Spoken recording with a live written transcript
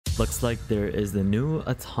Looks like there is the new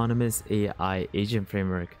autonomous AI agent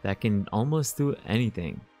framework that can almost do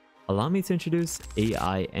anything. Allow me to introduce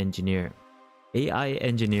AI Engineer. AI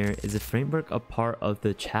Engineer is a framework a part of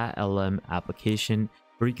the ChatLM application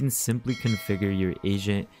where you can simply configure your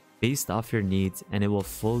agent based off your needs and it will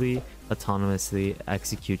fully autonomously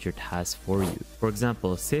execute your tasks for you. For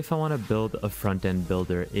example, say if I want to build a front-end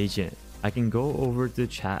builder agent, I can go over to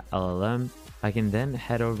ChatLM, I can then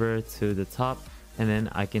head over to the top and then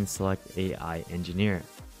I can select AI Engineer.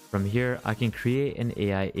 From here, I can create an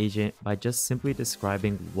AI agent by just simply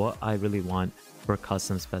describing what I really want for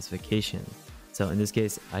custom specification. So in this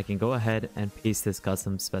case, I can go ahead and paste this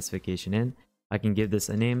custom specification in. I can give this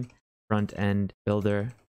a name, front-end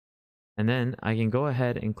builder, and then I can go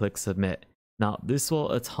ahead and click submit. Now this will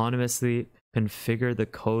autonomously configure the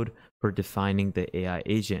code for defining the AI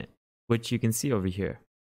agent, which you can see over here.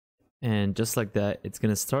 And just like that, it's going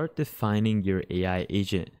to start defining your AI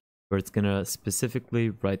agent, where it's going to specifically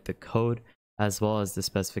write the code as well as the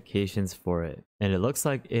specifications for it. And it looks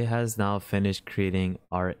like it has now finished creating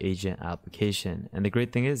our agent application. And the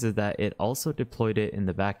great thing is that it also deployed it in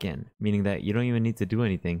the backend, meaning that you don't even need to do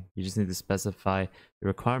anything. You just need to specify the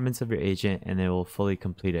requirements of your agent and it will fully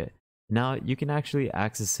complete it. Now you can actually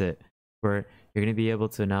access it where you're going to be able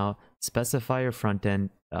to now specify your front end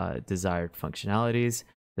desired functionalities,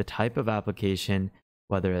 the type of application,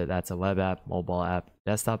 whether that's a web app, mobile app,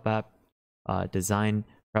 desktop app, design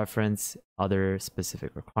preference, other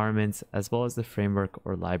specific requirements, as well as the framework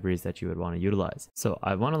or libraries that you would want to utilize. So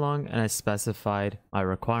I went along and I specified my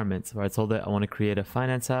requirements where I told it I want to create a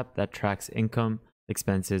finance app that tracks income,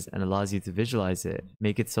 expenses, and allows you to visualize it,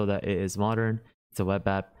 make it so that it is modern, it's a web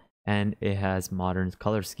app, and it has modern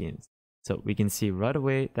color schemes. So we can see right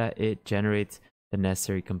away that it generates the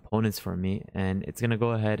necessary components for me, and it's going to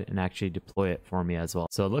go ahead and actually deploy it for me as well.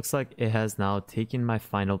 So it looks like it has now taken my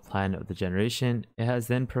final plan of the generation. It has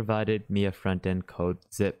then provided me a front-end code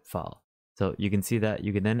zip file. So you can see that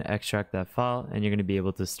you can then extract that file and you're going to be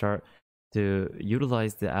able to start to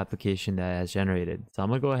utilize the application that it has generated. So I'm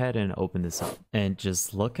going to go ahead and open this up and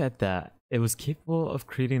just look at that. It was capable of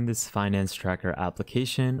creating this finance tracker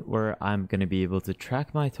application where I'm going to be able to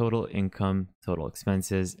track my total income, total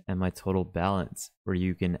expenses, and my total balance, where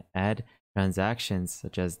you can add transactions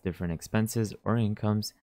such as different expenses or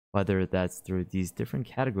incomes, whether that's through these different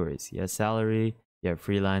categories. You have salary, you have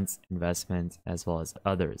freelance, investments, as well as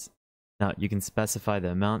others. Now you can specify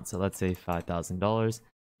the amount. So let's say $5,000.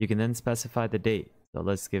 You can then specify the date. So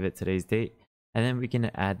let's give it today's date. And then we can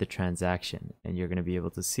add the transaction, and you're going to be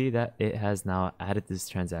able to see that it has now added this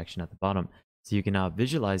transaction at the bottom. So you can now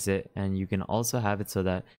visualize it, and you can also have it so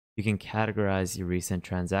that you can categorize your recent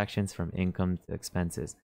transactions from income to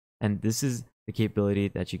expenses. And this is the capability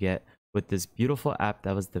that you get with this beautiful app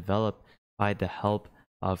that was developed by the help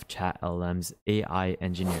of ChatLM's AI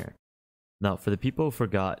Engineer. Now, for the people who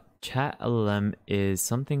forgot, ChatLM is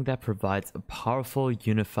something that provides a powerful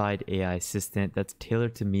unified AI assistant that's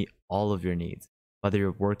tailored to meet all of your needs, whether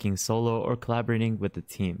you're working solo or collaborating with a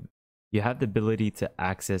team. You have the ability to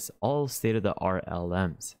access all state-of-the-art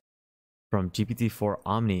LLMs, from GPT-4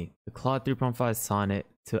 Omni, to Claude 3.5 Sonnet,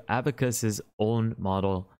 to Abacus's own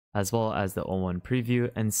model, as well as the O1 preview,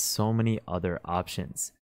 and so many other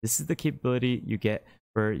options. This is the capability you get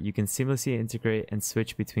where you can seamlessly integrate and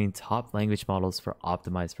switch between top language models for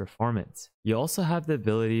optimized performance. You also have the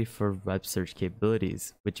ability for web search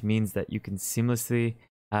capabilities, which means that you can seamlessly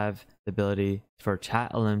have the ability for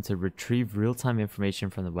ChatLM to retrieve real-time information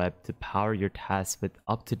from the web to power your tasks with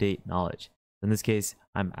up-to-date knowledge. In this case,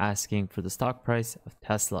 I'm asking for the stock price of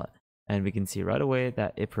Tesla, and we can see right away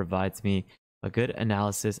that it provides me a good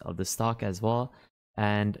analysis of the stock as well.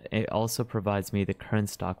 And it also provides me the current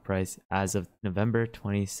stock price as of November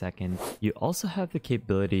 22nd. You also have the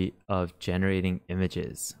capability of generating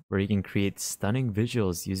images, where you can create stunning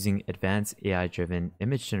visuals using advanced AI-driven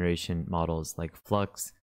image generation models like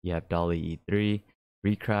Flux, you have DALL-E 3,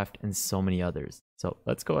 Recraft, and so many others. So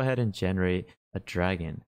let's go ahead and generate a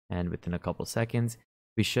dragon. And within a couple seconds,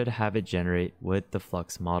 we should have it generate with the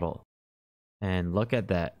Flux model. And look at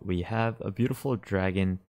that, we have a beautiful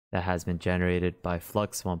dragon that has been generated by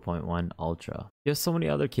Flux 1.1 Ultra. You have so many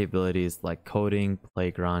other capabilities like coding,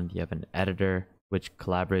 playground, you have an editor which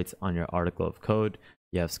collaborates on your article of code,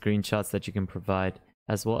 you have screenshots that you can provide,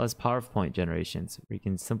 as well as PowerPoint generations, where you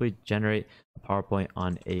can simply generate a PowerPoint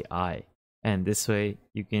on AI. And this way,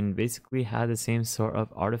 you can basically have the same sort of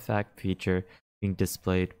artifact feature being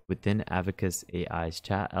displayed within Abacus AI's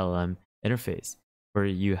ChatLM interface, where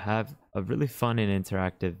you have a really fun and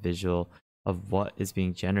interactive visual of what is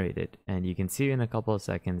being generated. And you can see in a couple of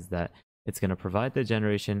seconds that it's going to provide the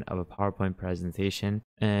generation of a PowerPoint presentation.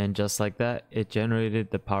 And just like that, it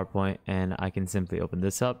generated the PowerPoint, and I can simply open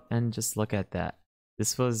this up and just look at that.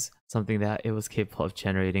 This was something that it was capable of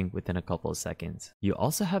generating within a couple of seconds. You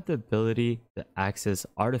also have the ability to access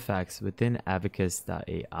artifacts within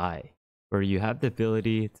Abacus.ai, where you have the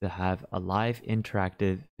ability to have a live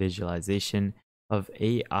interactive visualization of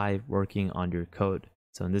AI working on your code.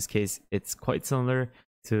 So in this case, it's quite similar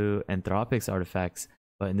to Anthropic's artifacts,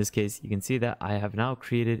 but in this case, you can see that I have now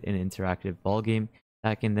created an interactive ball game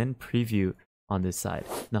that I can then preview on this side.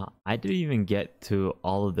 Now, I didn't even get to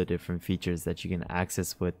all of the different features that you can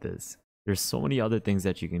access with this. There's so many other things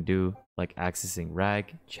that you can do, like accessing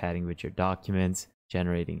RAG, chatting with your documents,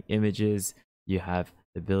 generating images. You have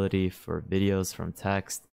the ability for videos from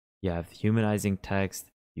text. You have humanizing text.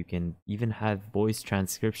 You can even have voice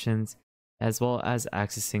transcriptions, as well as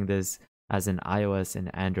accessing this as an iOS and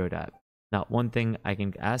Android app. Now, one thing I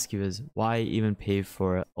can ask you is, why even pay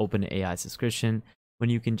for an OpenAI subscription when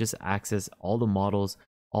you can just access all the models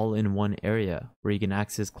all in one area, where you can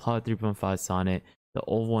access Claude 3.5 Sonnet, the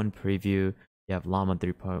O1 preview, you have Llama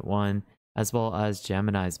 3.1, as well as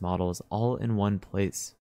Gemini's models all in one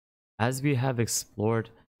place. As we have explored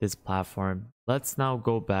this platform, let's now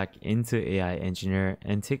go back into AI Engineer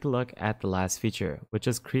and take a look at the last feature, which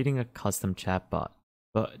is creating a custom chatbot.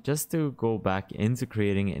 But just to go back into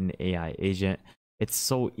creating an AI agent, it's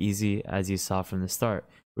so easy, as you saw from the start,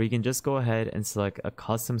 where you can just go ahead and select a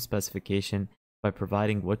custom specification by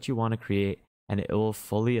providing what you want to create, and it will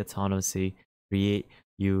fully autonomously create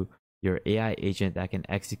your AI agent that can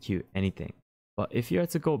execute anything. But if you are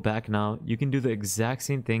to go back now, you can do the exact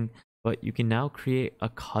same thing, but you can now create a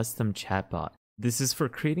custom chatbot. This is for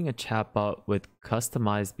creating a chatbot with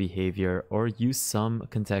customized behavior, or use some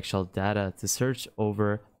contextual data to search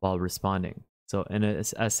over while responding. So in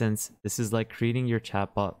essence, this is like creating your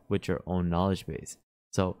chatbot with your own knowledge base.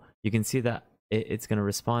 So you can see that it's going to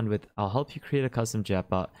respond with, I'll help you create a custom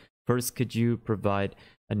chatbot. First, could you provide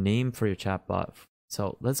a name for your chatbot?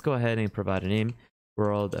 So let's go ahead and provide a name,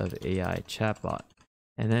 WorldofAI chatbot.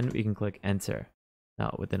 And then we can click enter.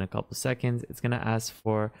 Now, within a couple seconds, it's going to ask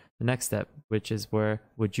for the next step, which is where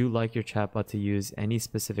would you like your chatbot to use any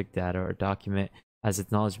specific data or document as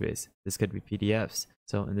its knowledge base? This could be PDFs.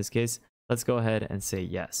 So in this case, let's go ahead and say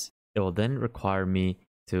yes. It will then require me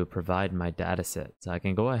to provide my data set. So I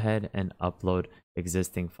can go ahead and upload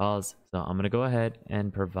existing files. So I'm going to go ahead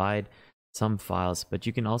and provide some files, but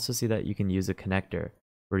you can also see that you can use a connector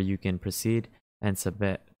where you can proceed and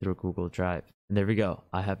submit through Google Drive. And there we go.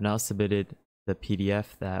 I have now submitted the PDF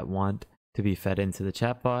that I want to be fed into the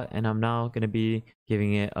chatbot, and I'm now going to be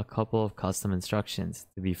giving it a couple of custom instructions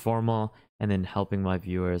to be formal, and then helping my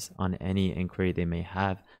viewers on any inquiry they may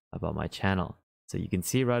have about my channel. So you can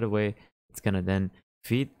see right away, it's going to then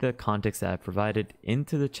feed the context that I provided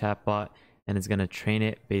into the chatbot, and it's going to train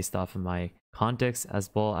it based off of my context as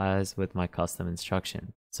well as with my custom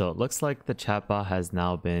instruction. So it looks like the chatbot has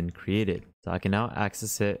now been created. So I can now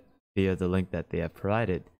access it via the link that they have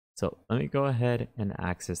provided. So let me go ahead and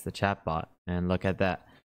access the chatbot, and look at that.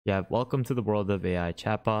 You have welcome to the WorldofAI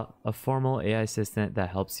chatbot, a formal AI assistant that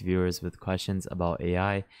helps viewers with questions about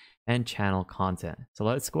AI and channel content. So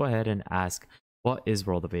let's go ahead and ask, what is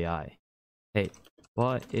WorldofAI? Hey,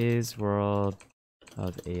 what is WorldofAI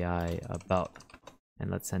about?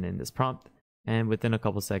 And let's send in this prompt. And within a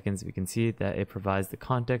couple seconds, we can see that it provides the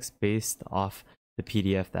context based off the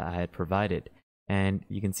PDF that I had provided. And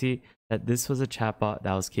you can see that this was a chatbot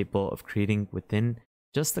that was capable of creating within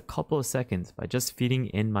just a couple of seconds by just feeding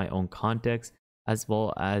in my own context, as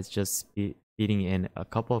well as just feeding in a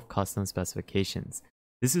couple of custom specifications.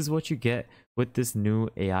 This is what you get with this new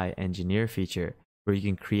AI Engineer feature, where you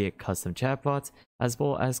can create custom chatbots, as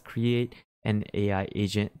well as create an AI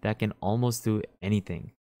agent that can almost do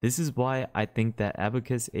anything. This is why I think that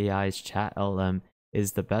Abacus AI's Chat LLM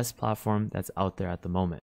is the best platform that's out there at the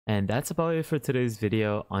moment. And that's about it for today's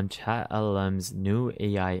video on Chat LLM's new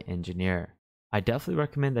AI Engineer. I definitely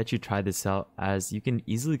recommend that you try this out, as you can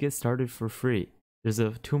easily get started for free. There's a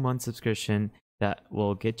 2-month subscription that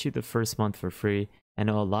will get you the first month for free, and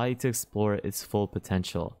it will allow you to explore its full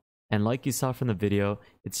potential. And like you saw from the video,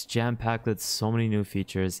 it's jam-packed with so many new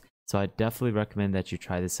features, so I definitely recommend that you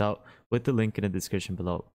try this out with the link in the description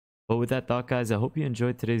below. But with that thought, guys, I hope you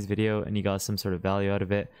enjoyed today's video and you got some sort of value out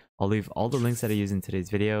of it. I'll leave all the links that I use in today's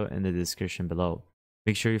video in the description below.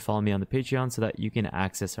 Make sure you follow me on the Patreon so that you can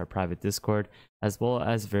access our private Discord, as well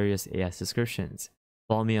as various AI subscriptions.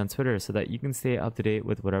 Follow me on Twitter so that you can stay up to date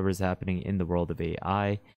with whatever is happening in the world of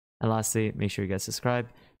AI. And lastly, make sure you guys subscribe,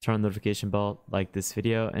 turn on the notification bell, like this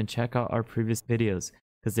video, and check out our previous videos,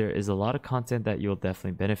 because there is a lot of content that you'll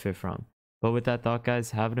definitely benefit from. But with that thought,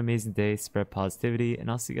 guys, have an amazing day, spread positivity, and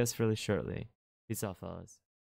I'll see you guys really shortly. Peace out, fellas.